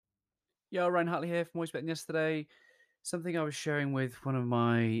Yeah, Ryan Hartley here from Always Betting Yesterday. Something I was sharing with one of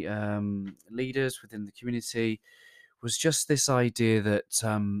my leaders within the community was just this idea that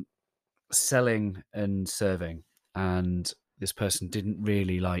selling and serving, and this person didn't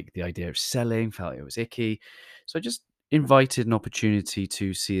really like the idea of selling, felt it was icky. So I just invited an opportunity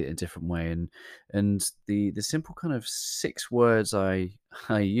to see it a different way, and the simple kind of 6 words I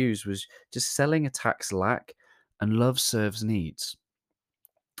used was just selling attacks lack and love serves needs.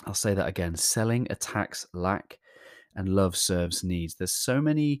 I'll say that again. Selling attacks lack and love serves needs. There's so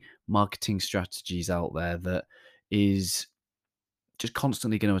many marketing strategies out there that is just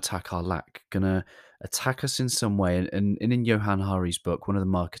constantly going to attack our lack, going to attack us in some way. And in Johan Hari's book, one of the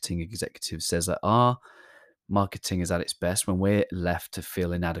marketing executives says that our marketing is at its best when we're left to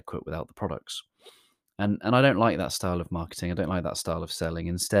feel inadequate without the products. And I don't like that style of marketing. I don't like that style of selling.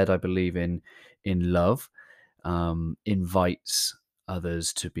 Instead, I believe in love invites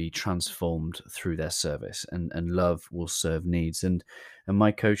others to be transformed through their service, and love will serve needs. And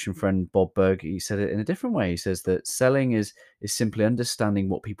my coach and friend Bob Berg, he said it in a different way. He says that selling is simply understanding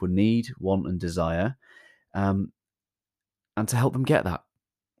what people need, want, and desire, um, and to help them get that.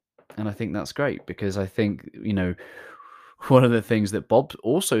 And I think that's great because I think, one of the things that Bob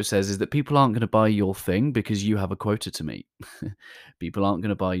also says is that people aren't going to buy your thing because you have a quota to meet. People aren't going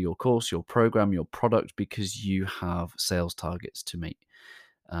to buy your course, your program, your product because you have sales targets to meet,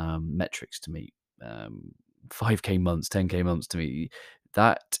 metrics to meet, 5K months, 10K months to meet.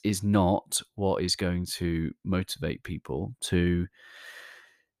 That is not what is going to motivate people to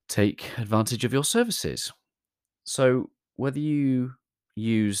take advantage of your services. So, whether you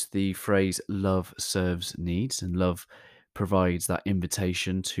use the phrase love serves needs and love provides that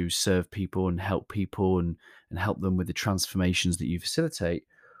invitation to serve people and help people and help them with the transformations that you facilitate,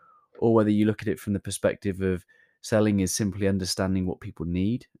 or whether you look at it from the perspective of selling is simply understanding what people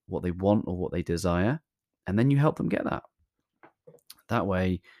need, what they want, or what they desire, and then you help them get that. That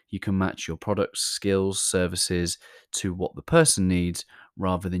way, you can match your products, skills, services to what the person needs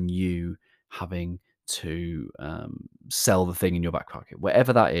rather than you having to sell the thing in your back pocket,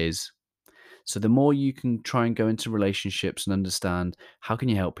 whatever that is. So, the more you can try and go into relationships and understand how can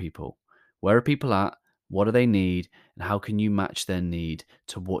you help people, where are people at, what do they need, and how can you match their need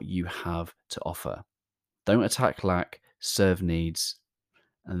to what you have to offer. Don't attack lack, serve needs,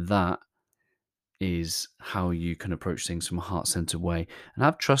 and that is how you can approach things from a heart-centered way and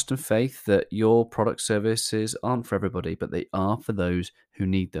have trust and faith that your product services aren't for everybody, but they are for those who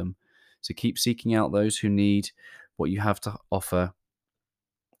need them. So keep seeking out those who need what you have to offer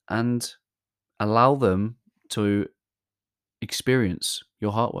and allow them to experience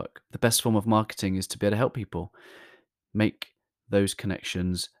your hard work. The best form of marketing is to be able to help people. Make those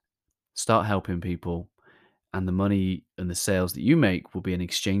connections, start helping people, and the money and the sales that you make will be an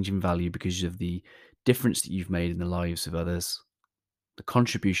exchange in value because of the difference that you've made in the lives of others, the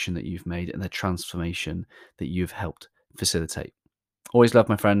contribution that you've made, and the transformation that you've helped facilitate. Always love,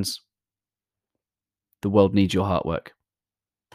 my friends. The world needs your hard work.